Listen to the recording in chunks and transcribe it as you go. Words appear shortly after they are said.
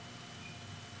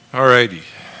All righty,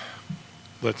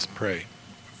 let's pray.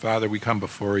 Father, we come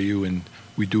before you and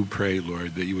we do pray,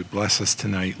 Lord, that you would bless us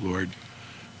tonight, Lord.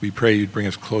 We pray you'd bring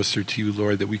us closer to you,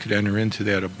 Lord, that we could enter into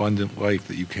that abundant life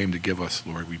that you came to give us,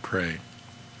 Lord, we pray.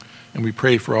 And we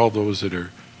pray for all those that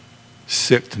are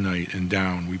sick tonight and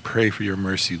down. We pray for your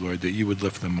mercy, Lord, that you would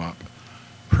lift them up.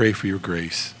 Pray for your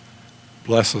grace.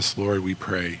 Bless us, Lord, we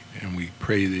pray. And we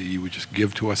pray that you would just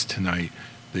give to us tonight,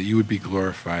 that you would be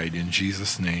glorified. In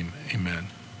Jesus' name, amen.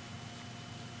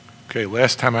 Okay,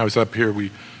 last time I was up here,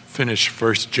 we finished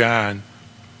 1 John,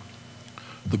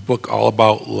 the book all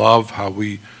about love, how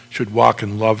we should walk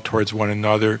in love towards one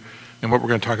another. And what we're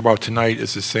going to talk about tonight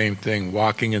is the same thing,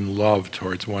 walking in love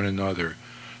towards one another,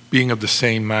 being of the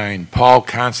same mind. Paul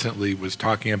constantly was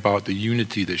talking about the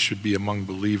unity that should be among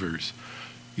believers.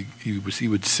 He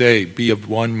would say, be of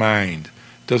one mind.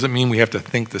 Doesn't mean we have to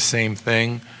think the same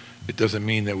thing. It doesn't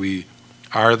mean that we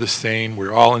are the same.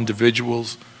 We're all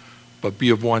individuals. But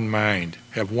be of one mind,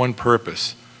 have one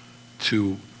purpose,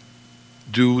 to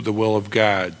do the will of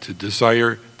God, to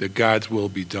desire that God's will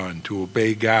be done, to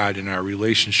obey God in our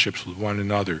relationships with one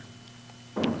another.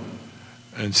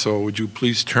 And so would you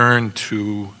please turn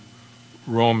to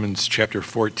Romans chapter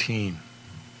 14.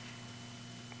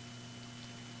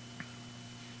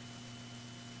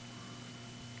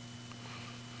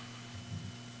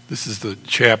 This is the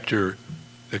chapter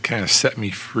that kind of set me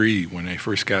free when I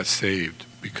first got saved,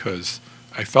 because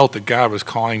I felt that God was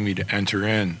calling me to enter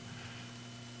in,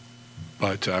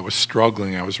 but I was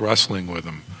struggling, I was wrestling with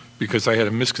him, because I had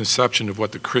a misconception of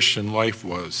what the Christian life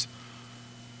was.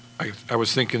 I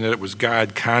was thinking that it was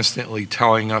God constantly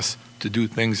telling us to do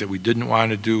things that we didn't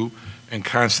want to do, and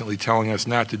constantly telling us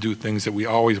not to do things that we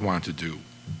always want to do.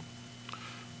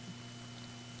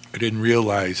 I didn't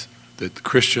realize that the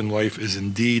Christian life is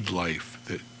indeed life,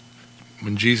 that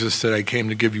when Jesus said, I came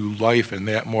to give you life and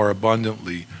that more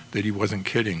abundantly, that he wasn't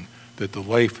kidding, that the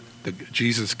life that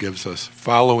Jesus gives us,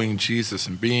 following Jesus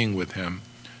and being with him,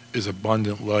 is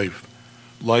abundant life.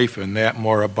 Life and that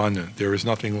more abundant. There is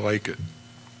nothing like it.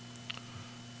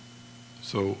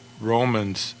 So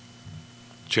Romans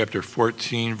chapter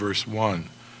 14, verse 1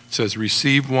 says,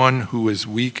 receive one who is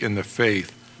weak in the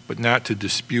faith, but not to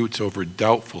disputes over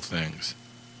doubtful things.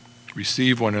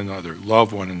 Receive one another,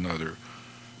 love one another.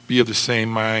 Be of the same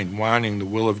mind, wanting the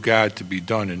will of God to be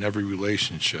done in every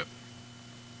relationship.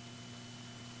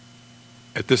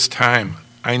 At this time,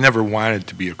 I never wanted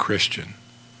to be a Christian.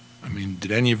 I mean, did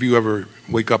any of you ever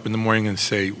wake up in the morning and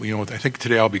say, well, you know, I think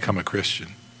today I'll become a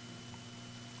Christian?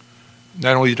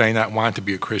 Not only did I not want to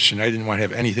be a Christian, I didn't want to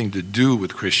have anything to do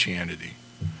with Christianity.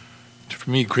 For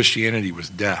me, Christianity was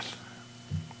death.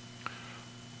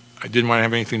 I didn't want to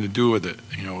have anything to do with it.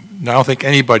 You know, I don't think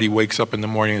anybody wakes up in the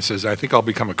morning and says, I think I'll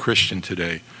become a Christian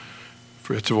today.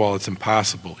 First of all, it's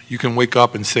impossible. You can wake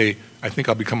up and say, I think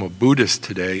I'll become a Buddhist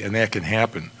today, and that can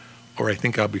happen. Or I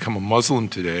think I'll become a Muslim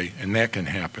today, and that can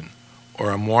happen.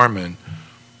 Or a Mormon.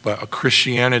 But a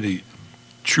Christianity,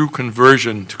 true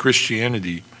conversion to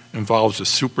Christianity, involves a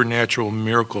supernatural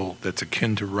miracle that's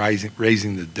akin to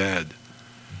raising the dead.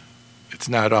 It's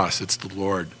not us, it's the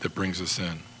Lord that brings us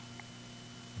in.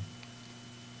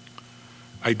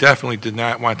 I definitely did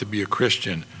not want to be a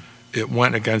Christian. It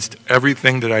went against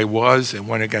everything that I was. It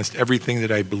went against everything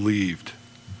that I believed.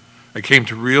 I came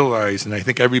to realize, and I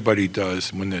think everybody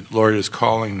does when the Lord is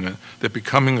calling, that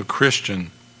becoming a Christian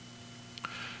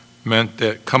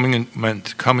meant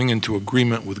coming into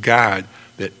agreement with God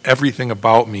that everything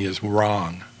about me is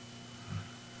wrong.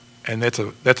 And that's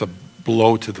a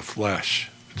blow to the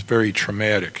flesh. It's very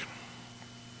traumatic.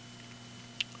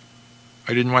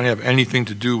 I didn't want to have anything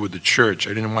to do with the church. I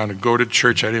didn't want to go to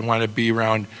church. I didn't want to be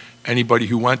around anybody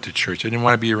who went to church. I didn't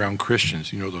want to be around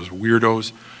Christians. You know, those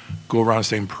weirdos go around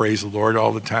saying praise the Lord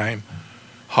all the time,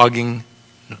 hugging.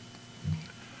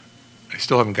 I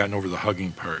still haven't gotten over the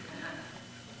hugging part.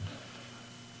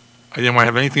 I didn't want to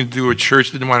have anything to do with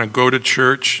church. Didn't want to go to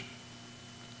church.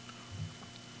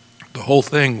 The whole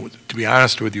thing, to be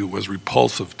honest with you, was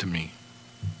repulsive to me.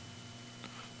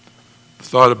 The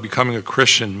thought of becoming a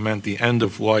Christian meant the end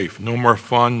of life. No more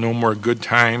fun, no more good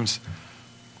times.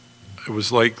 It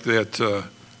was like that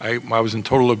I was in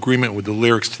total agreement with the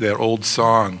lyrics to that old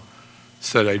song.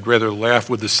 Said, I'd rather laugh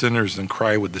with the sinners than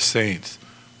cry with the saints.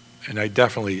 And I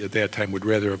definitely, at that time, would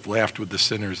rather have laughed with the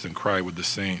sinners than cry with the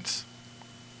saints.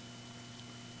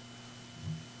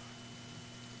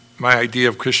 My idea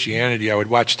of Christianity, I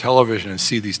would watch television and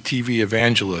see these TV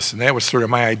evangelists, and that was sort of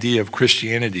my idea of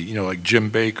Christianity, you know, like Jim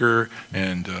Bakker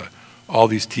and all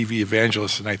these TV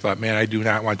evangelists, and I thought, man, I do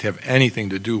not want to have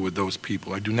anything to do with those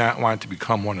people. I do not want to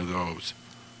become one of those.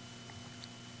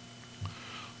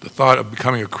 The thought of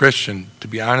becoming a Christian, to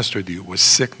be honest with you, was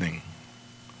sickening.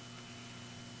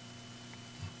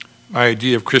 My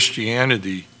idea of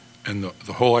Christianity and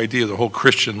the whole idea of the whole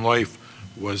Christian life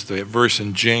was the verse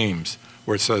in James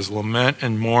where it says, "Lament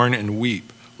and mourn and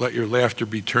weep. Let your laughter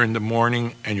be turned to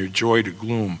mourning and your joy to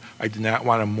gloom." I did not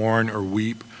want to mourn or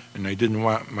weep, and I didn't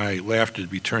want my laughter to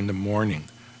be turned to mourning,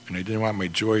 and I didn't want my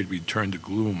joy to be turned to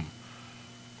gloom.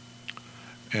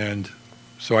 And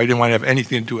so I didn't want to have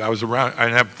anything to do. I was around,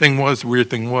 and the weird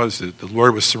thing was that the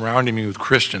Lord was surrounding me with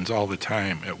Christians all the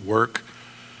time at work.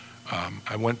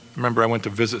 I went to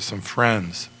visit some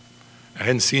friends. I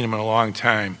hadn't seen them in a long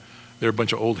time. They were a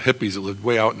bunch of old hippies that lived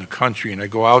way out in the country, and I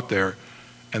go out there,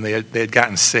 and they had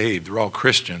gotten saved. They were all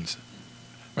Christians.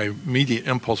 My immediate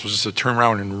impulse was just to turn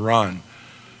around and run,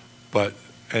 and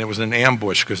it was an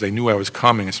ambush because they knew I was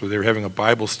coming, and so they were having a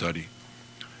Bible study.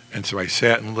 And so I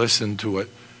sat and listened to it,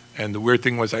 and the weird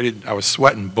thing was I was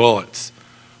sweating bullets,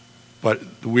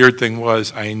 but the weird thing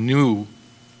was I knew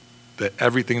that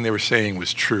everything they were saying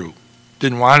was true.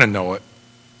 Didn't want to know it,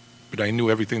 but I knew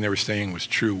everything they were saying was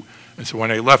true. And so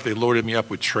when I left, they loaded me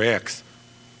up with tracts.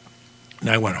 And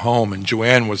I went home, and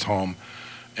Joanne was home,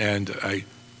 and I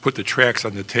put the tracts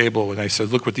on the table, and I said,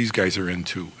 "Look what these guys are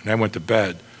into." And I went to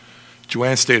bed.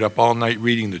 Joanne stayed up all night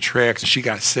reading the tracts, and she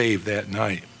got saved that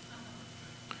night.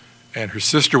 And her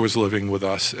sister was living with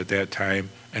us at that time,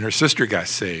 and her sister got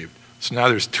saved. So now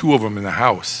there's two of them in the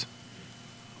house.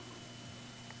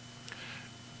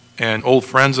 And old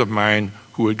friends of mine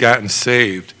who had gotten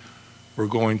saved were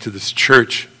going to this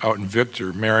church out in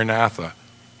Victor, Maranatha.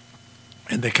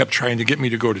 And they kept trying to get me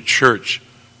to go to church.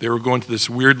 They were going to this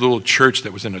weird little church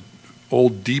that was in an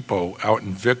old depot out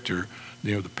in Victor.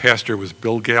 The pastor was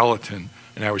Bill Gallatin,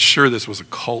 and I was sure this was a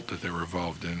cult that they were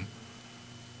involved in.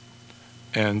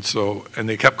 And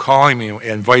they kept calling me and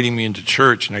inviting me into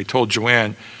church, and I told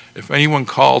Joanne, if anyone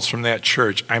calls from that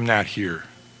church, I'm not here.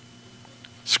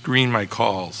 Screen my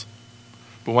calls.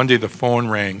 But one day the phone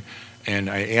rang, and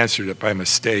I answered it by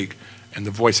mistake, and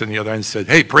the voice on the other end said,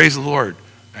 "Hey, praise the Lord."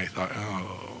 I thought,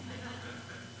 oh.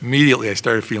 Immediately I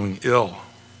started feeling ill.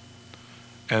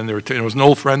 And there was an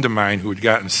old friend of mine who had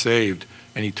gotten saved,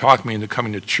 and he talked me into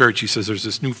coming to church. He says, "There's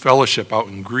this new fellowship out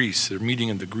in Greece. They're meeting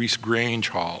in the Greece Grange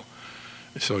Hall.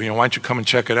 So, why don't you come and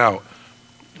check it out?"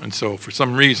 And so for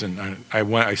some reason, I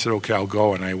went. I said, "Okay, I'll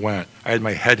go," and I went. I had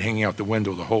my head hanging out the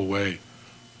window the whole way.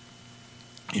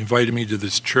 He invited me to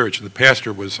this church, and the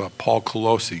pastor was Paul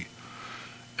Colosi.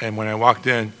 And when I walked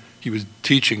in, he was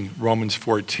teaching Romans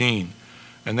 14.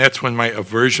 And that's when my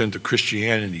aversion to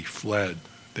Christianity fled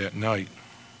that night.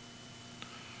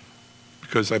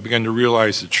 Because I began to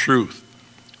realize the truth,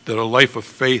 that a life of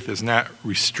faith is not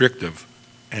restrictive,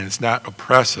 and it's not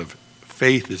oppressive.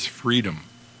 Faith is freedom.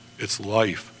 It's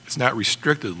life. It's not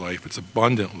restricted life, it's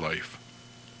abundant life.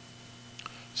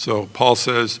 So Paul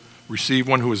says, receive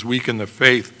one who is weak in the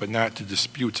faith, but not to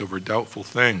disputes over doubtful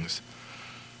things.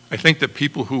 I think that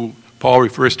people who Paul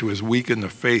refers to as weak in the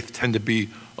faith tend to be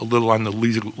a little on the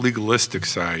legalistic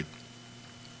side.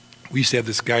 We used to have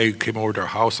this guy who came over to our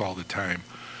house all the time,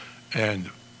 and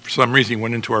for some reason he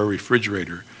went into our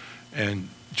refrigerator. And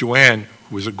Joanne,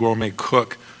 who was a gourmet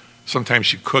cook, sometimes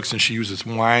she cooks and she uses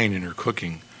wine in her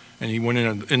cooking. And he went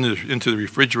into the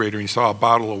refrigerator and he saw a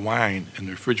bottle of wine in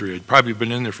the refrigerator. It'd probably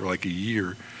been in there for like a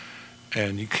year.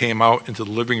 And he came out into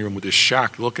the living room with this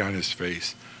shocked look on his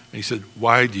face. And he said,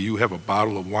 "Why do you have a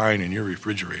bottle of wine in your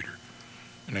refrigerator?"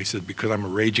 And I said, "Because I'm a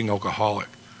raging alcoholic."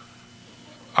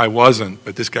 I wasn't,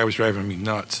 but this guy was driving me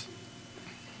nuts.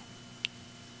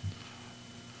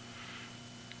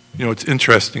 It's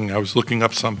interesting. I was looking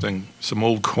up some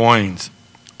old coins.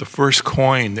 The first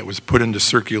coin that was put into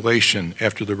circulation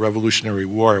after the Revolutionary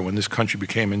War, when this country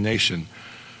became a nation,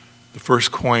 the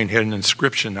first coin had an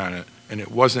inscription on it, and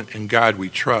it wasn't "In God We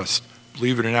Trust."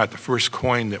 Believe it or not, the first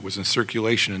coin that was in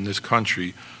circulation in this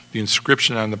country, the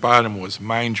inscription on the bottom was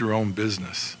 "Mind your own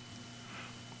business."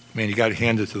 Man, you got to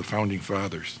hand it to the founding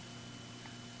fathers.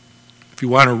 If you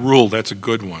want to rule, that's a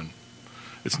good one.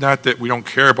 It's not that we don't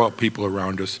care about people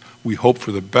around us. We hope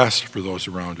for the best for those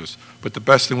around us. But the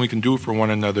best thing we can do for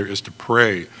one another is to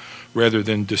pray rather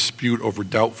than dispute over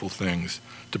doubtful things,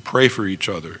 to pray for each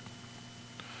other.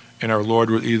 And our Lord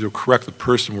will either correct the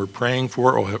person we're praying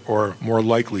for or more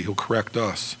likely he'll correct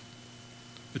us.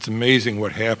 It's amazing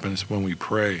what happens when we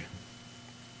pray.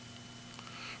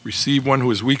 Receive one who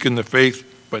is weak in the faith,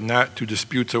 but not to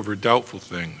disputes over doubtful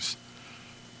things.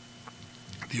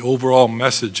 The overall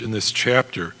message in this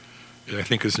chapter, I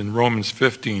think, is in Romans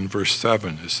 15, verse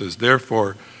 7. It says,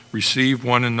 "Therefore, receive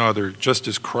one another just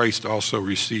as Christ also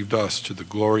received us to the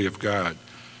glory of God."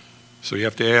 So you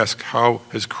have to ask, how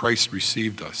has Christ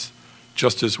received us?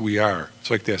 just as we are.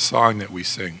 It's like that song that we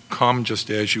sing, come just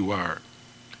as you are.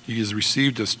 He has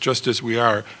received us just as we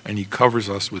are, and he covers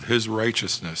us with his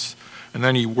righteousness. And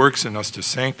then he works in us to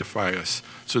sanctify us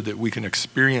so that we can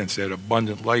experience that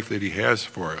abundant life that he has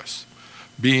for us.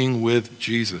 Being with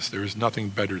Jesus, there is nothing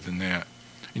better than that.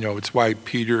 It's why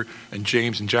Peter and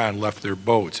James and John left their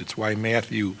boats. It's why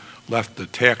Matthew left the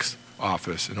tax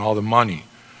office and all the money,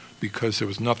 because there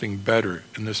was nothing better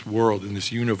in this world, in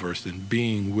this universe, than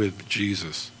being with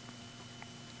Jesus.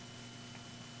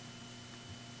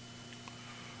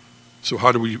 So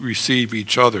how do we receive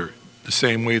each other? The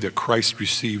same way that Christ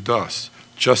received us,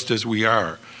 just as we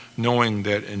are, knowing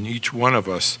that in each one of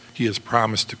us, he has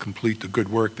promised to complete the good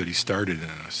work that he started in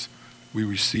us. We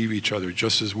receive each other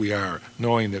just as we are,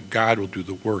 knowing that God will do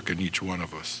the work in each one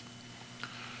of us.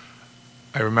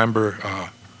 I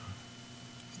remember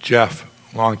Jeff,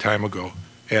 a long time ago,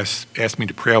 asked me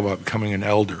to pray about becoming an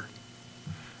elder.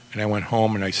 And I went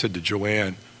home and I said to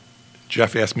Joanne,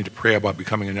 Jeff asked me to pray about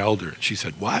becoming an elder. And she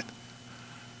said, what?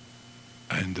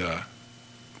 And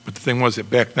but the thing was that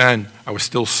back then I was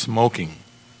still smoking.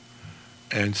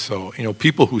 And so,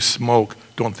 people who smoke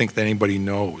don't think that anybody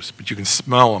knows, but you can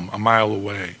smell them a mile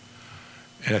away.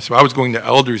 And so I was going to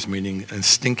elders meeting and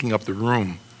stinking up the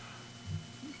room.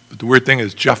 But the weird thing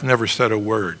is Jeff never said a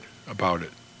word about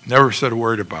it. Never said a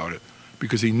word about it,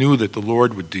 because he knew that the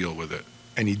Lord would deal with it.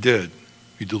 And he did.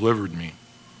 He delivered me.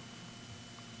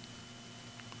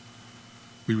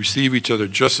 We receive each other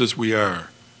just as we are.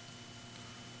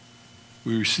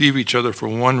 We receive each other for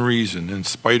one reason, in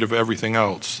spite of everything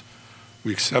else.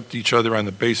 We accept each other on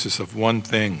the basis of one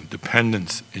thing,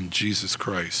 dependence in Jesus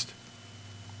Christ.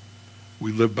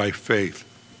 We live by faith.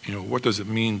 What does it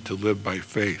mean to live by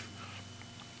faith?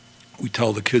 We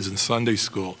tell the kids in Sunday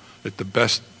school that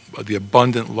the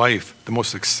abundant life, the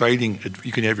most exciting,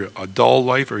 you can have a dull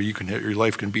life, or your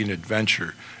life can be an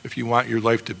adventure. If you want your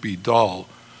life to be dull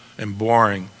and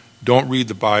boring, don't read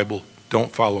the Bible,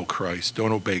 don't follow Christ,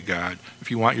 don't obey God. If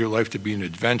you want your life to be an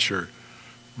adventure,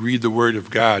 read the Word of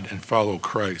God and follow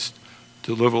Christ.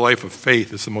 To live a life of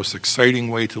faith is the most exciting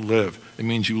way to live. It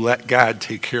means you let God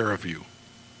take care of you.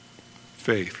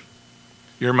 Faith.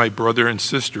 You're my brother and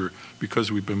sister because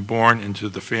we've been born into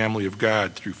the family of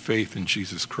God through faith in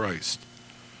Jesus Christ.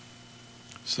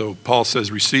 So Paul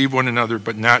says, receive one another,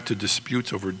 but not to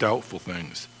disputes over doubtful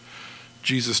things.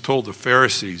 Jesus told the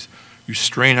Pharisees, you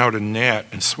strain out a gnat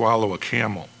and swallow a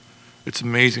camel. It's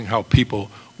amazing how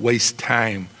people waste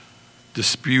time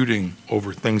disputing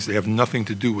over things that have nothing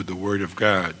to do with the Word of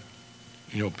God.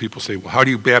 People say, well, how do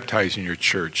you baptize in your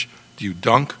church? Do you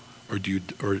dunk or do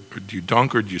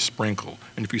you sprinkle?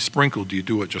 And if you sprinkle, do you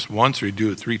do it just once or do you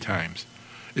do it 3 times?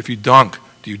 If you dunk,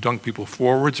 do you dunk people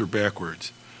forwards or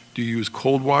backwards? Do you use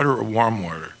cold water or warm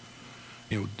water?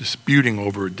 Disputing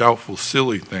over doubtful,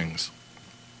 silly things.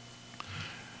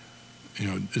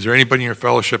 Is there anybody in your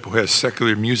fellowship who has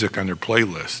secular music on their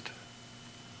playlist?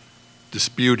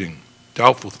 Disputing,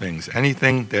 doubtful things,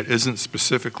 anything that isn't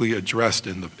specifically addressed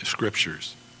in the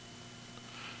scriptures.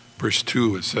 Verse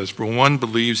 2, it says, for one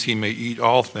believes he may eat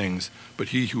all things, but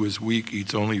he who is weak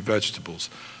eats only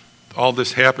vegetables. All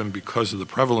this happened because of the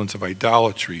prevalence of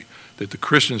idolatry, that the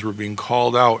Christians were being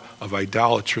called out of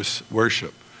idolatrous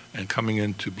worship and coming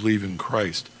in to believe in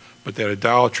Christ. But that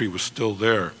idolatry was still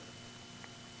there.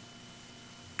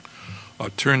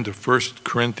 Turn to 1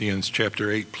 Corinthians chapter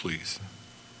 8, please.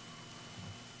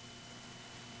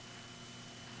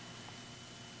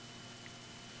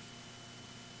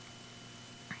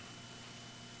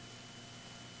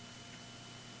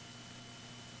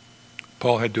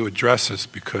 Paul had to address this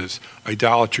because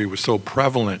idolatry was so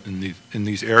prevalent in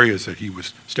these areas that he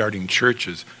was starting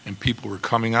churches, and people were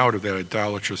coming out of that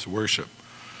idolatrous worship.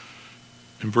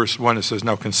 In verse 1 it says,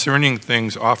 now concerning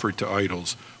things offered to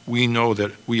idols, we know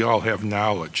that we all have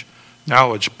knowledge.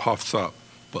 Knowledge puffs up,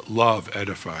 but love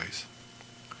edifies.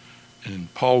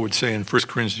 And Paul would say in 1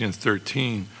 Corinthians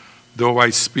 13, though I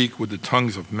speak with the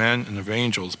tongues of men and of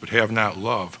angels, but have not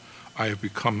love, I have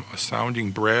become a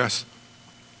sounding brass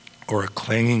or a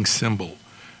clanging cymbal.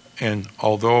 And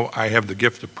although I have the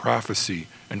gift of prophecy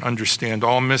and understand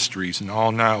all mysteries and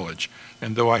all knowledge,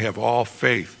 and though I have all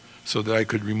faith so that I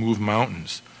could remove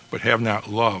mountains, but have not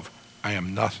love, I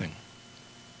am nothing.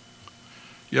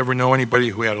 You ever know anybody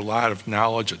who had a lot of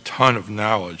knowledge, a ton of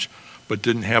knowledge, but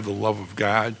didn't have the love of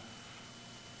God?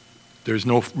 There's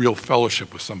no real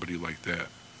fellowship with somebody like that.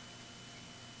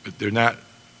 But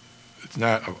it's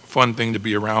not a fun thing to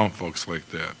be around folks like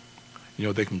that.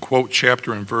 They can quote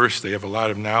chapter and verse, they have a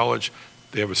lot of knowledge,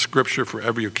 they have a scripture for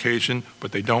every occasion,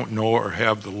 but they don't know or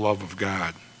have the love of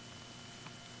God.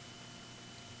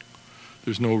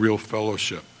 There's no real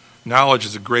fellowship. Knowledge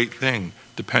is a great thing,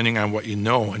 depending on what you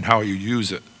know and how you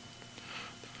use it.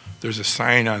 There's a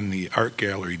sign on the art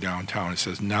gallery downtown that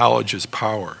says, knowledge is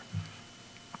power.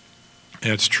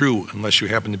 And it's true, unless you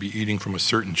happen to be eating from a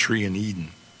certain tree in Eden.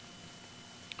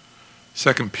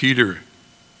 2 Peter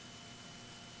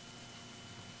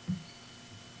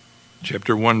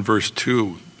chapter 1, verse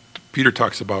 2, Peter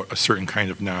talks about a certain kind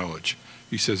of knowledge.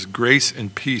 He says, grace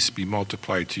and peace be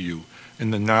multiplied to you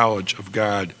in the knowledge of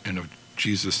God and of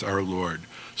Jesus our Lord.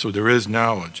 So there is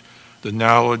knowledge. The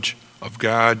knowledge of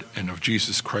God and of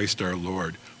Jesus Christ our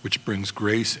Lord, which brings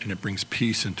grace and it brings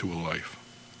peace into a life.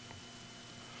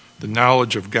 The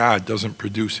knowledge of God doesn't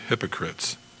produce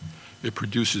hypocrites. It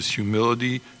produces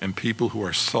humility and people who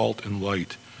are salt and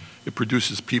light. It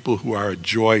produces people who are a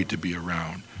joy to be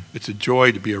around. It's a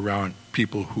joy to be around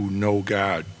people who know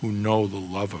God, who know the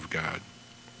love of God.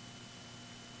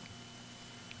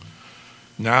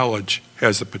 Knowledge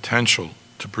has the potential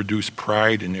to produce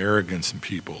pride and arrogance in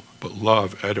people, but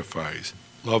love edifies.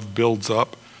 Love builds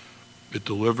up, it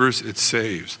delivers, it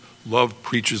saves. Love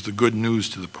preaches the good news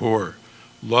to the poor.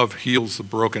 Love heals the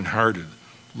brokenhearted.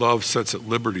 Love sets at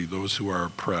liberty those who are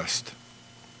oppressed.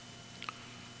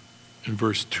 In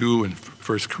verse 2 in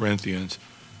 1 Corinthians,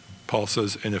 Paul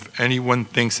says, and if anyone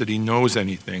thinks that he knows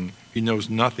anything, he knows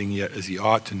nothing yet as he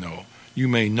ought to know. You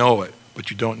may know it,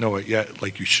 but you don't know it yet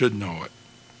like you should know it.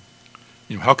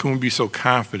 How can we be so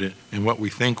confident in what we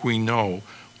think we know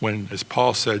when, as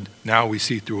Paul said, now we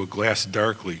see through a glass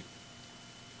darkly?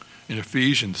 In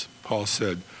Ephesians, Paul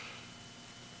said,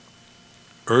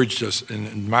 urged us and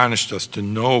admonished us to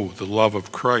know the love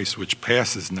of Christ, which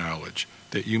passes knowledge,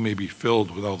 that you may be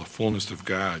filled with all the fullness of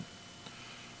God.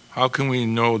 How can we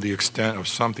know the extent of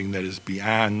something that is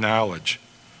beyond knowledge?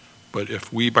 But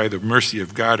if we, by the mercy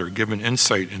of God, are given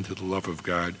insight into the love of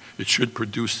God, it should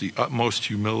produce the utmost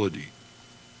humility.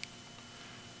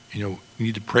 We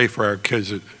need to pray for our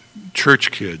kids, church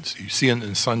kids. You see it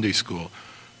in Sunday school.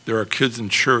 There are kids in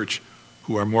church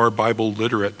who are more Bible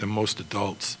literate than most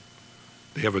adults.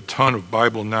 They have a ton of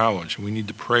Bible knowledge, and we need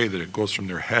to pray that it goes from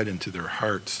their head into their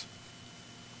hearts.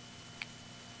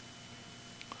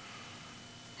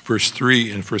 Verse 3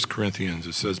 in 1 Corinthians,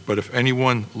 it says, but if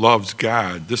anyone loves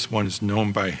God, this one is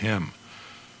known by him.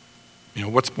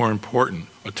 What's more important?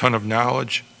 A ton of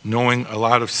knowledge, knowing a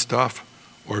lot of stuff,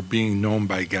 or being known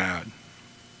by God?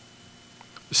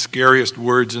 The scariest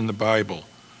words in the Bible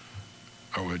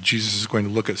are where Jesus is going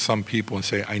to look at some people and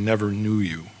say, I never knew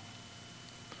you.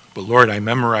 But Lord, I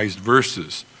memorized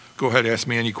verses. Go ahead, ask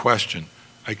me any question.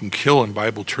 I can kill in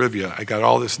Bible trivia. I got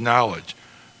all this knowledge.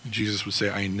 And Jesus would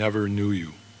say, I never knew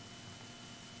you.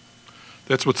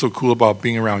 That's what's so cool about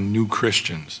being around new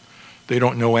Christians. They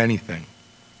don't know anything,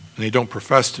 and they don't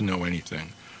profess to know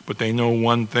anything, but they know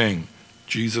one thing: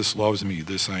 Jesus loves me,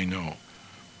 this I know.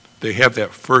 They have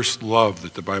that first love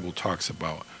that the Bible talks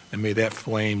about, and may that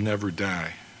flame never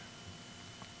die.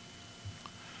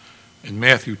 In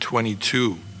Matthew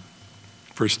 22,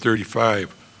 verse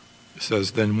 35, it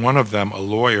says, then one of them, a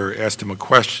lawyer, asked him a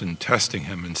question, testing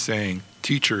him and saying,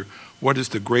 Teacher, what is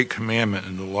the great commandment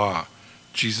in the law?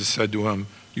 Jesus said to him,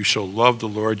 you shall love the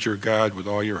Lord your God with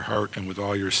all your heart and with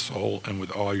all your soul and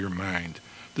with all your mind.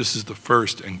 This is the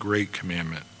first and great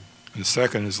commandment. And the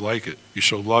second is like it. You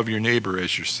shall love your neighbor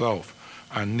as yourself.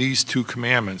 On these two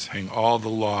commandments hang all the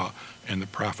law and the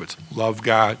prophets. Love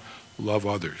God, love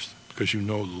others, because you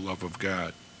know the love of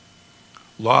God.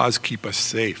 Laws keep us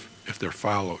safe if they're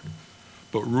followed,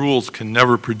 but rules can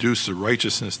never produce the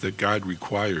righteousness that God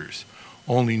requires.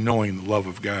 Only knowing the love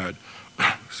of God.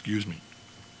 Excuse me.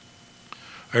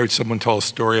 I heard someone tell a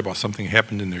story about something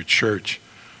happened in their church.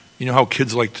 You know how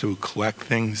kids like to collect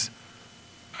things?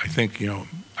 I think, I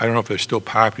don't know if they're still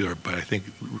popular, but I think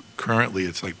currently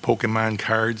it's like Pokemon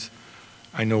cards.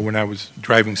 I know when I was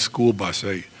driving school bus,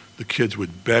 the kids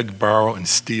would beg, borrow, and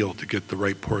steal to get the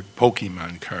right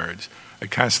Pokemon cards. I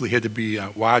constantly had to be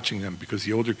watching them because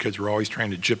the older kids were always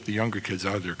trying to gyp the younger kids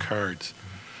out of their cards.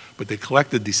 But they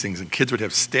collected these things, and kids would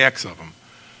have stacks of them.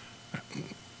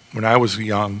 When I was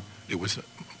young, it was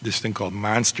this thing called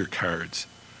monster cards.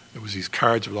 It was these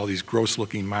cards with all these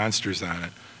gross-looking monsters on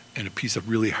it and a piece of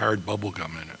really hard bubble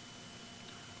gum in it,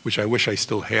 which I wish I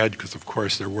still had because, of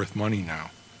course, they're worth money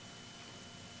now.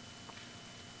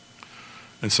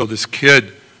 And so this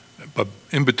kid, but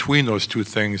in between those two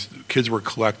things, kids were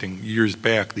collecting years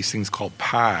back these things called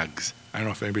Pogs. I don't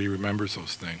know if anybody remembers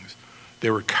those things.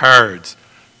 They were cards,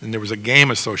 and there was a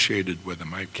game associated with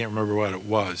them. I can't remember what it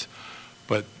was,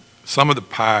 but some of the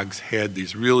Pogs had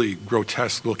these really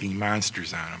grotesque-looking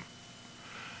monsters on them.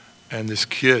 And this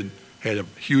kid had a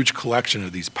huge collection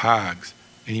of these Pogs,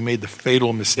 and he made the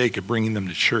fatal mistake of bringing them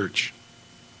to church.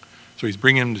 So he's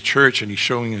bringing him to church, and he's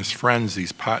showing his friends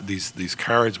these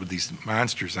cards with these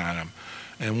monsters on them.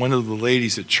 And one of the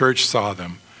ladies at church saw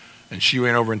them, and she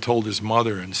ran over and told his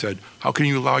mother and said, "How can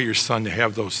you allow your son to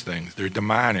have those things? They're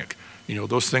demonic.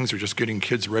 Those things are just getting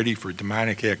kids ready for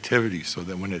demonic activity so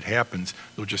that when it happens,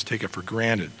 they'll just take it for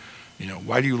granted.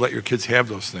 Why do you let your kids have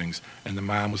those things?" And the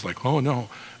mom was like, "Oh, no."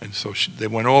 And so they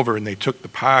went over and they took the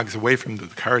cards away from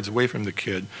the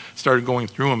kid, started going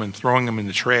through them and throwing them in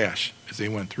the trash as they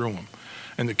went through them.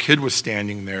 And the kid was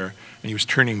standing there, and he was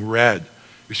turning red.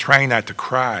 He was trying not to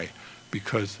cry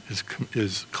because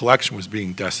his collection was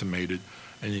being decimated.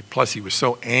 And plus, he was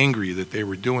so angry that they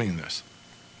were doing this.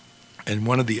 And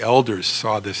one of the elders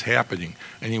saw this happening,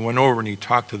 and he went over and he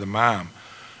talked to the mom.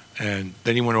 And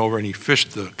then he went over and he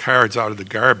fished the cards out of the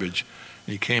garbage.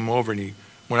 And he came over and he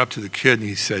went up to the kid and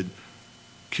he said,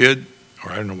 "Kid,"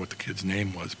 or I don't know what the kid's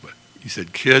name was, but he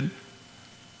said, "Kid,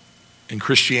 in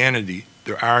Christianity,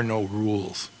 there are no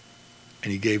rules."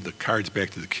 And he gave the cards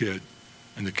back to the kid.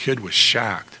 And the kid was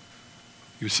shocked.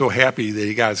 He was so happy that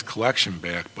he got his collection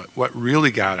back. But what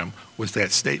really got him was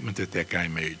that statement that guy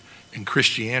made. In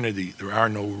Christianity, there are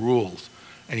no rules.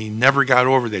 And he never got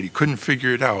over that. He couldn't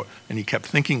figure it out. And he kept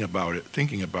thinking about it.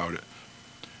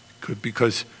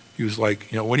 Because he was like,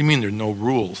 "What do you mean there are no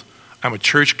rules? I'm a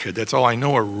church kid. That's all I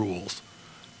know are rules.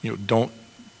 Don't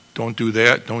do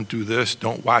that. Don't do this.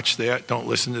 Don't watch that. Don't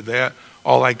listen to that.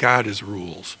 All I got is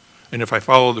rules. And if I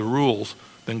follow the rules,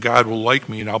 then God will like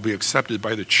me and I'll be accepted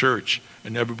by the church.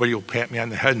 And everybody will pat me on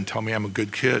the head and tell me I'm a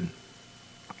good kid.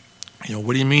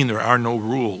 What do you mean there are no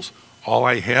rules? All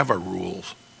I have are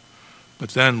rules."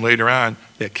 But then later on,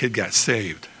 that kid got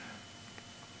saved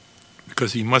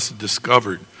because he must have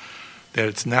discovered that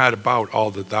it's not about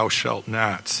all the thou shalt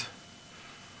nots,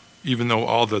 even though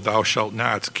all the thou shalt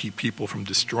nots keep people from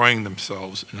destroying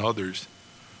themselves and others.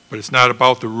 But it's not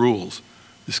about the rules.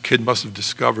 This kid must have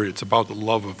discovered it's about the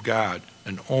love of God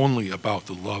and only about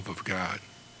the love of God.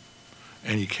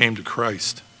 And he came to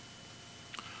Christ.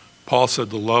 Paul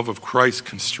said the love of Christ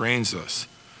constrains us.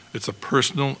 It's a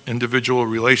personal, individual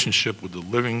relationship with the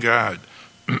living God.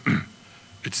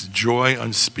 It's joy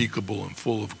unspeakable and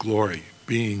full of glory,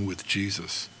 being with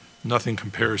Jesus. Nothing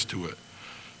compares to it.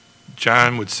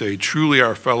 John would say, "Truly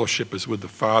our fellowship is with the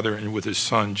Father and with his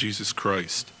Son, Jesus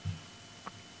Christ."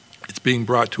 It's being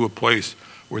brought to a place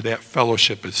where that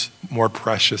fellowship is more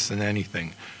precious than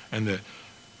anything, and that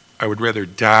I would rather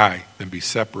die than be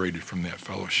separated from that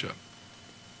fellowship.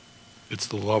 It's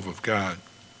the love of God.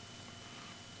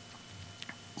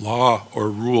 Law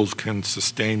or rules can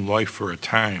sustain life for a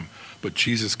time, but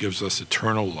Jesus gives us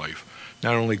eternal life.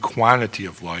 Not only quantity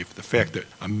of life, the fact that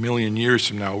 1,000,000 years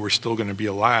from now we're still going to be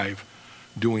alive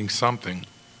doing something.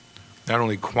 Not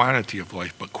only quantity of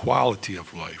life, but quality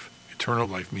of life. Eternal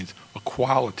life means a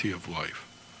quality of life.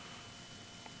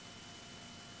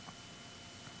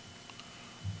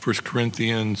 1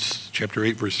 Corinthians chapter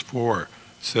 8, verse 4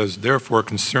 says, "Therefore,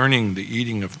 concerning the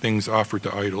eating of things offered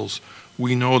to idols,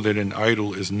 we know that an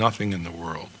idol is nothing in the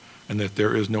world, and that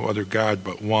there is no other God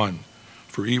but one.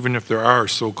 For even if there are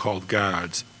so-called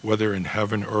gods, whether in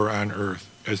heaven or on earth,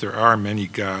 as there are many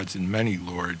gods and many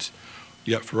lords,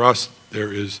 yet for us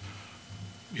there is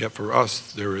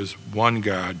one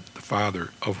God, the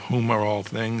Father, of whom are all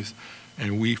things,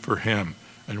 and we for him,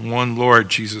 and one Lord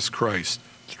Jesus Christ,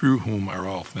 through whom are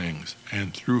all things,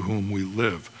 and through whom we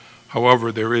live.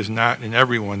 However, there is not in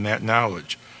everyone that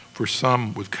knowledge. For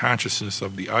some, with consciousness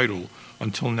of the idol,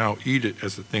 until now eat it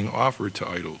as a thing offered to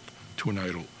an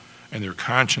idol, and their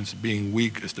conscience being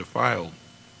weak is defiled."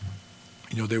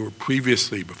 They were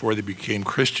previously, before they became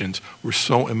Christians, were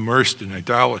so immersed in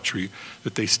idolatry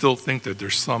that they still think that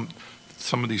there's some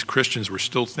of these Christians were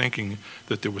still thinking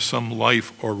that there was some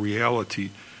life or reality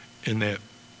in that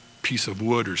piece of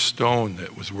wood or stone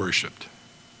that was worshipped.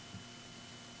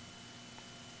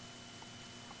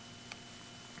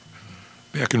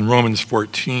 Back in Romans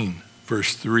 14,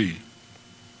 verse 3.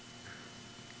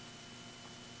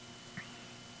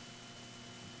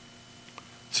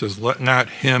 It says, "Let not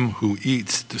him who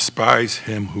eats despise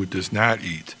him who does not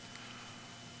eat.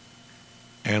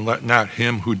 And let not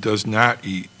him who does not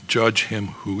eat judge him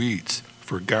who eats,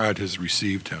 for God has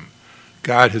received him."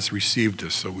 God has received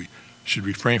us, so we should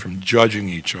refrain from judging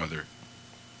each other.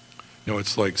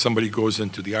 It's like somebody goes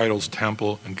into the idol's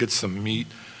temple and gets some meat,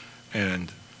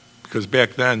 and because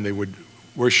back then they would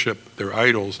worship their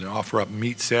idols and offer up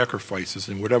meat sacrifices,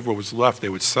 and whatever was left they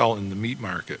would sell in the meat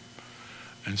market.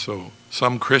 And so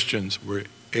some Christians were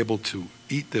able to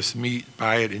eat this meat,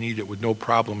 buy it, and eat it with no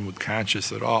problem with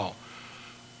conscience at all.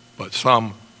 But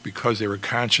some, because they were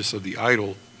conscious of the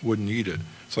idol, wouldn't eat it.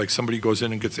 It's like somebody goes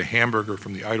in and gets a hamburger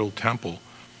from the idol temple,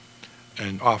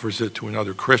 and offers it to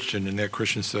another Christian, and that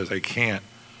Christian says,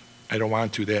 I don't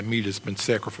want to, that meat has been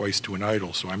sacrificed to an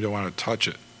idol, so I don't want to touch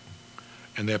it.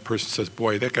 And that person says,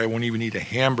 boy, that guy won't even eat a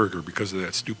hamburger because of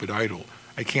that stupid idol.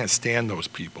 I can't stand those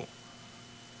people.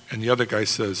 And the other guy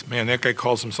says, man, that guy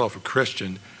calls himself a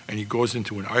Christian, and he goes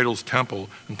into an idol's temple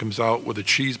and comes out with a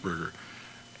cheeseburger,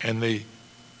 and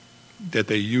that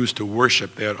they use to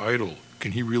worship that idol.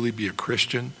 Can he really be a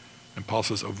Christian? And Paul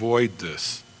says, avoid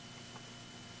this.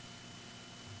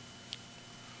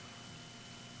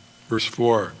 Verse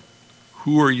 4,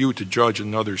 who are you to judge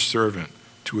another's servant?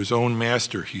 To his own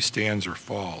master he stands or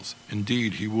falls.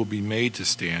 Indeed, he will be made to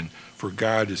stand, for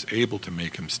God is able to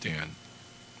make him stand.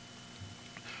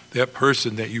 That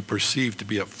person that you perceive to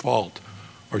be at fault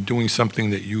or doing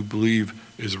something that you believe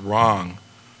is wrong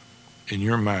in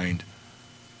your mind,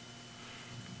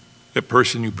 that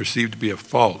person you perceive to be at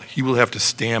fault, he will have to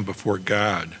stand before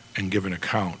God and give an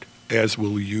account, as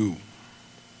will you.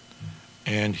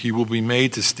 And he will be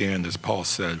made to stand, as Paul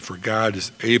said, for God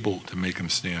is able to make him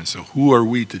stand. So who are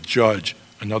we to judge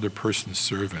another person's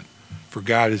servant? For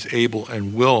God is able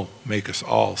and will make us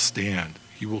all stand.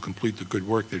 He will complete the good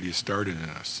work that he has started in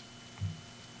us.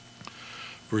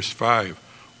 Verse 5,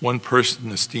 one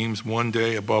person esteems one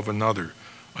day above another.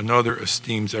 Another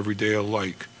esteems every day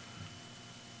alike.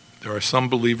 There are some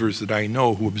believers that I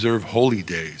know who observe holy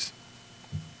days.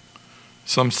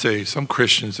 Some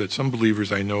Christians, that some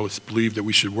believers I know believe that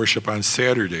we should worship on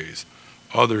Saturdays.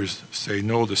 Others say,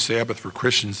 no, the Sabbath for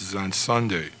Christians is on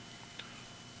Sunday.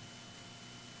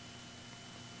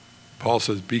 Paul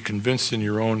says, be convinced in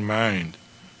your own mind.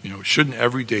 Shouldn't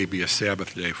every day be a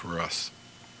Sabbath day for us?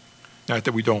 Not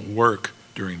that we don't work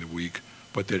during the week,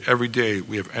 but that every day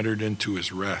we have entered into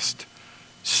his rest.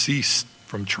 Cease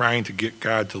from trying to get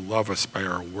God to love us by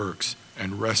our works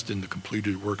and rest in the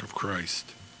completed work of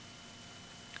Christ.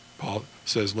 Paul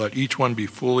says, let each one be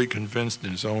fully convinced in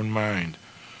his own mind.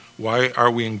 Why are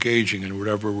we engaging in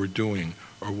whatever we're doing,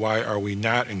 or why are we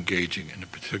not engaging in a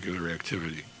particular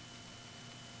activity?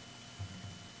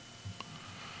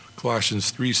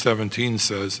 Colossians 3:17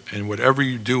 says, and whatever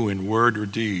you do in word or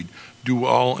deed, do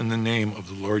all in the name of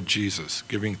the Lord Jesus,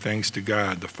 giving thanks to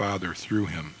God the Father through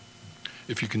him.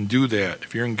 If you can do that,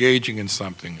 if you're engaging in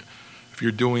something, if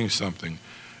you're doing something,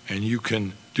 and you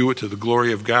can do it to the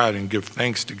glory of God and give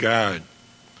thanks to God,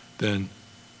 then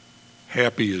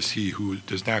happy is he who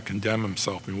does not condemn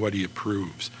himself in what he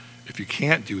approves. If you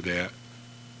can't do that,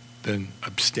 then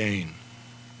abstain.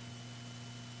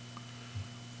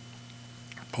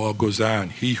 Paul goes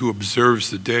on, he who observes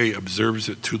the day observes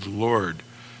it to the Lord,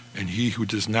 and he who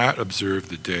does not observe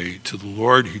the day, to the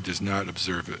Lord he does not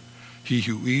observe it. He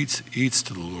who eats, eats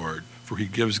to the Lord, for he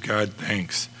gives God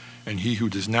thanks, and he who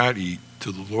does not eat,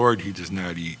 to the Lord he does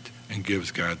not eat, and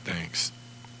gives God thanks.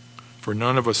 For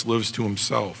none of us lives to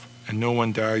himself, and no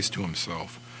one dies to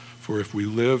himself. For if we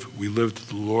live to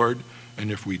the Lord, and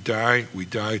if we die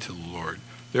to the Lord.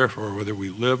 Therefore, whether we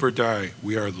live or die,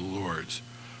 we are the Lord's.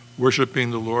 Worshiping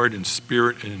the Lord in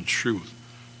spirit and in truth.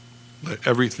 Let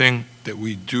everything that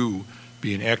we do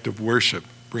be an act of worship,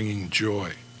 bringing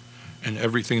joy. And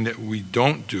everything that we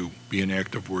don't do be an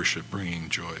act of worship, bringing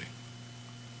joy.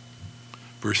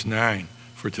 Verse 9,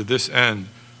 for to this end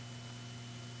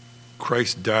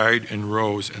Christ died and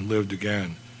rose and lived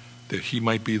again, that he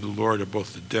might be the Lord of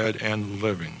both the dead and the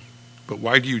living. But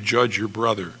why do you judge your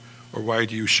brother, or why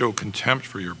do you show contempt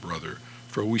for your brother?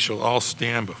 For we shall all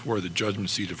stand before the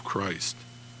judgment seat of Christ.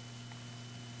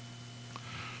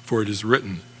 For it is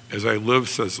written, as I live,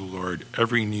 says the Lord,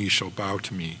 every knee shall bow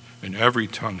to me, and every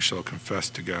tongue shall confess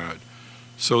to God.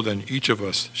 So then each of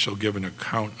us shall give an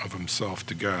account of himself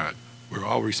to God. We're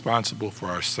all responsible for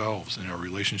ourselves and our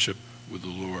relationship with the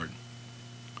Lord.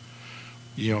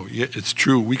 It's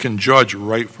true, we can judge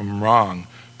right from wrong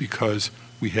because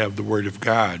we have the Word of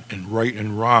God, and right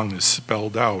and wrong is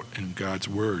spelled out in God's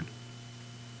Word.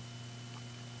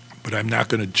 But I'm not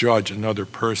going to judge another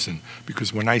person,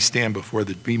 because when I stand before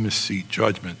the Bema Seat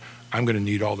judgment, I'm going to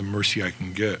need all the mercy I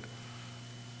can get.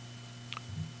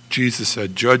 Jesus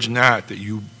said, judge not that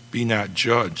you be not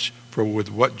judged, for with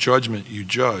what judgment you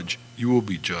judge, you will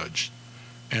be judged.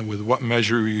 And with what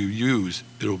measure you use,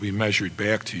 it will be measured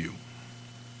back to you.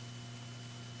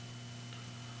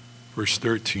 Verse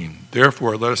 13,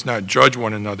 therefore let us not judge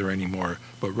one another anymore,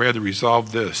 but rather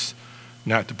resolve this,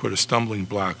 not to put a stumbling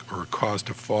block or a cause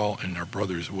to fall in our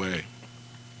brother's way.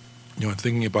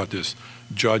 Thinking about this,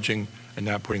 judging and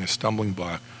not putting a stumbling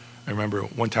block, I remember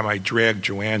one time I dragged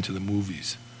Joanne to the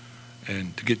movies.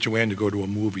 And to get Joanne to go to a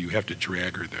movie, you have to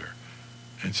drag her there.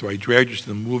 And so I dragged her to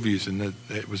the movies, and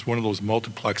it was one of those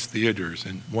multiplex theaters.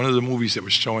 And one of the movies that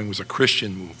was showing was a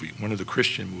Christian movie, one of the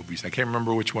Christian movies. I can't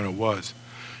remember which one it was.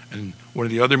 And one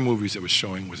of the other movies that was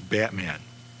showing was Batman.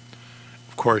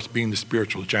 Of course, being the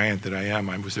spiritual giant that I am,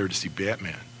 I was there to see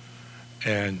Batman.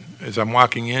 And as I'm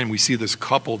walking in, we see this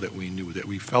couple that we knew, that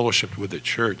we fellowshiped with at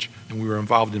church, and we were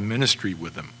involved in ministry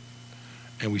with them.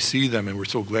 And we see them, and we're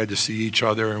so glad to see each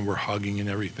other, and we're hugging and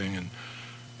everything.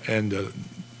 And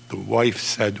the wife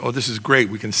said, "Oh, this is great,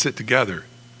 we can sit together,"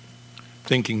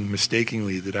 thinking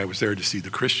mistakenly that I was there to see the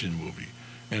Christian movie.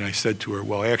 And I said to her,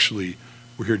 "Well, actually,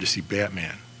 we're here to see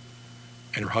Batman."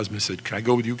 And her husband said, "Can I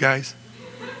go with you guys?"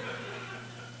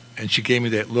 And she gave me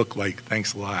that look like,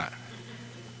 "Thanks a lot."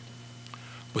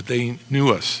 But they knew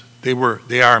us.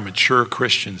 They are mature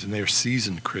Christians, and they are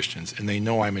seasoned Christians, and they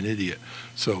know I'm an idiot.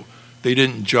 So they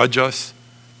didn't judge us,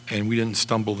 and we didn't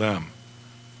stumble them.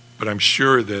 But I'm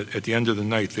sure that at the end of the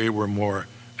night, they were more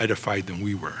edified than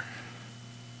we were.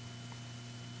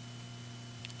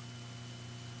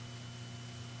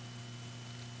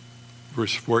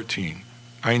 Verse 14,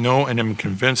 I know and am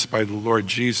convinced by the Lord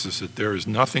Jesus that there is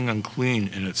nothing unclean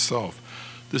in itself.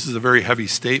 This is a very heavy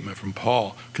statement from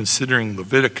Paul, considering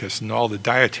Leviticus and all the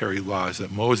dietary laws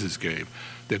that Moses gave,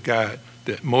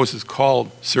 that Moses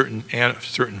called certain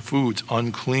foods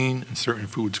unclean and certain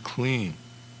foods clean.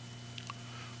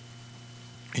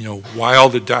 You know, while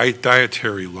the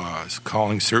dietary laws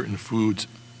calling certain foods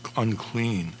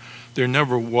unclean, there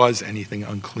never was anything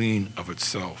unclean of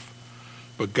itself.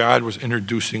 But God was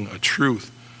introducing a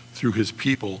truth through his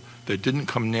people that didn't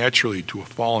come naturally to a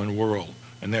fallen world.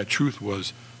 And that truth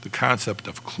was the concept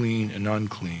of clean and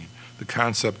unclean, the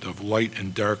concept of light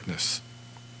and darkness,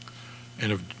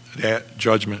 and of that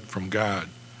judgment from God.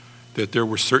 That there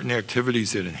were certain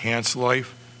activities that enhance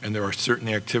life, and there are certain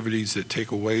activities that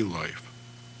take away life.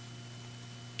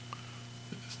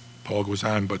 Paul goes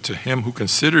on, but to him who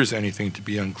considers anything to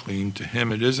be unclean, to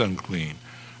him it is unclean.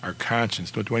 Our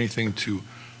conscience. Don't do anything to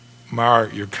mar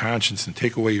your conscience and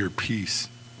take away your peace.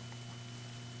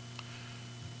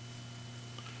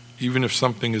 Even if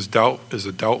something is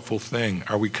a doubtful thing,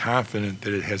 are we confident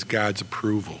that it has God's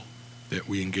approval, that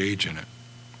we engage in it?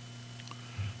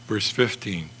 Verse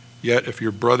 15, yet if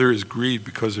your brother is grieved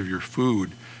because of your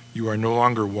food, you are no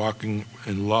longer walking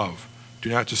in love. Do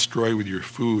not destroy with your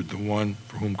food the one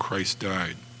for whom Christ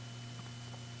died.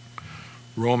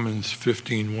 Romans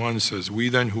 15:1 says, we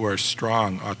then who are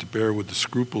strong ought to bear with the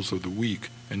scruples of the weak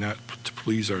and not to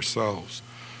please ourselves.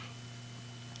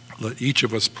 Let each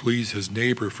of us please his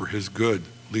neighbor for his good,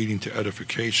 leading to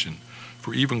edification.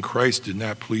 For even Christ did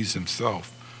not please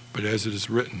himself, but as it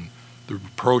is written, the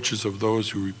reproaches of those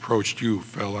who reproached you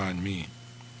fell on me.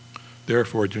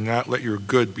 Therefore, do not let your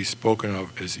good be spoken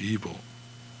of as evil.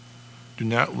 Do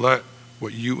not let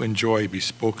what you enjoy be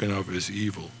spoken of as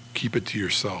evil. Keep it to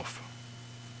yourself,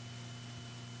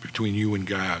 between you and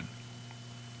God.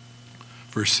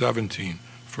 Verse 17,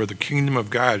 for the kingdom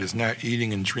of God is not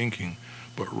eating and drinking,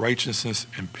 but righteousness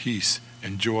and peace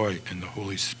and joy in the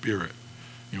Holy Spirit.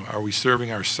 You know, are we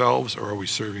serving ourselves or are we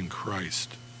serving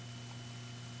Christ?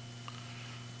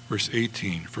 Verse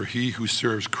 18, for he who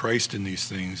serves Christ in these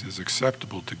things is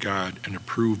acceptable to God and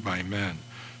approved by men.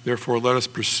 Therefore let us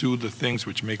pursue the things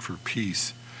which make for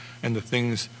peace and the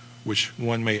things which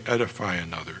one may edify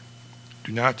another.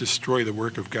 Do not destroy the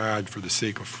work of God for the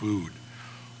sake of food.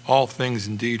 All things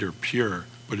indeed are pure,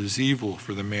 but it is evil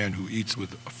for the man who eats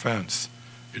with offense.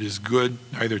 It is good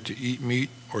neither to eat meat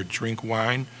or drink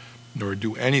wine, nor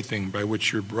do anything by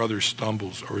which your brother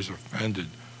stumbles or is offended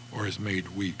or is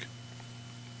made weak.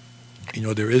 You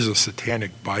know, there is a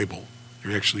satanic Bible.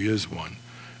 There actually is one.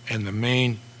 And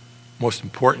the most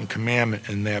important commandment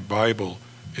in that Bible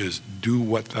is do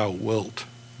what thou wilt.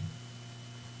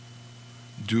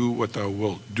 Do what thou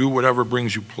wilt. Do whatever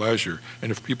brings you pleasure.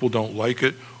 And if people don't like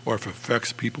it, or if it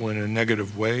affects people in a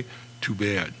negative way, too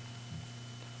bad.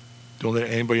 Don't let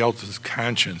anybody else's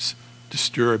conscience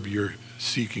disturb your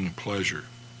seeking pleasure.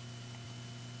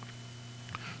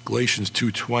 Galatians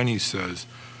 2:20 says,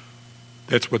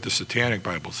 that's what the Satanic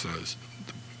Bible says.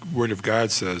 The Word of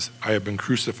God says, I have been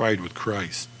crucified with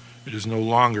Christ. It is no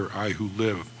longer I who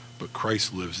live, but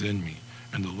Christ lives in me.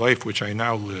 And the life which I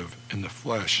now live in the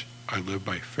flesh, I live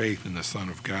by faith in the Son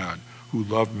of God, who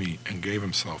loved me and gave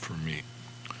himself for me.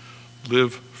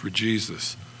 Live for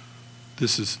Jesus.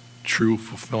 This is true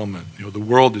fulfillment. You know, the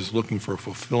world is looking for a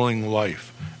fulfilling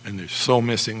life, and they're so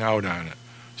missing out on it,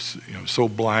 so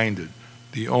blinded.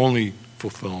 The only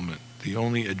fulfillment, the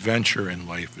only adventure in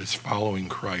life is following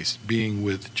Christ, being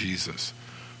with Jesus.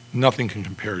 Nothing can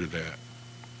compare to that.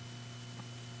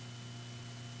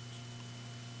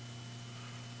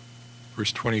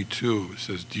 Verse 22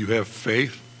 says, do you have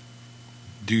faith?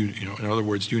 In other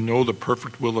words, do you know the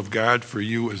perfect will of God for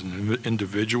you as an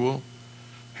individual?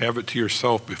 Have it to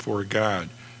yourself before God.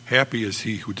 Happy is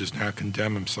he who does not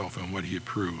condemn himself in what he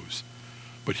approves.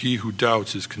 But he who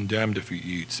doubts is condemned if he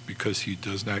eats, because he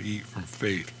does not eat from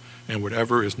faith. And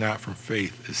whatever is not from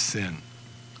faith is sin.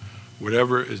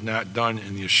 Whatever is not done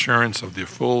in the assurance of the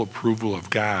full approval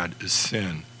of God is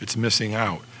sin. It's missing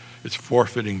out. It's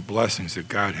forfeiting blessings that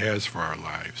God has for our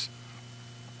lives.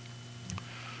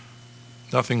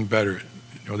 Nothing better.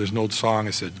 There's an old song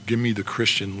that said, give me the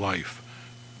Christian life.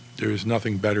 There is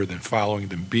nothing better than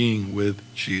being with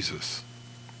Jesus.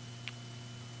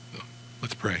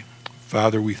 Let's pray.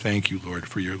 Father, we thank you, Lord,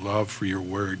 for your love, for your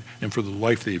word, and for the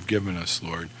life that you've given us,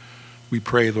 Lord. We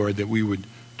pray, Lord, that we would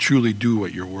truly do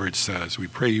what your word says. We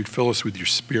pray you'd fill us with your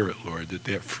spirit, Lord,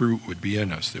 that fruit would be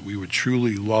in us, that we would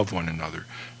truly love one another,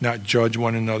 not judge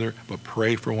one another, but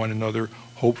pray for one another,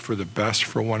 hope for the best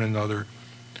for one another,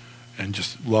 and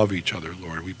just love each other,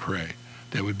 Lord, we pray.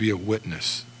 That would be a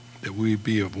witness, that we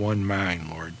be of one mind,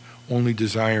 Lord, only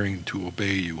desiring to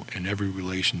obey you in every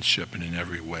relationship and in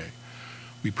every way.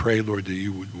 We pray, Lord, that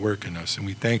you would work in us, and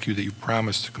we thank you that you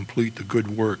promised to complete the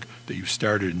good work that you've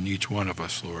started in each one of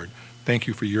us, Lord. Thank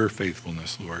you for your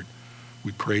faithfulness, Lord.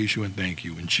 We praise you and thank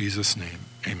you. In Jesus' name,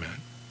 amen.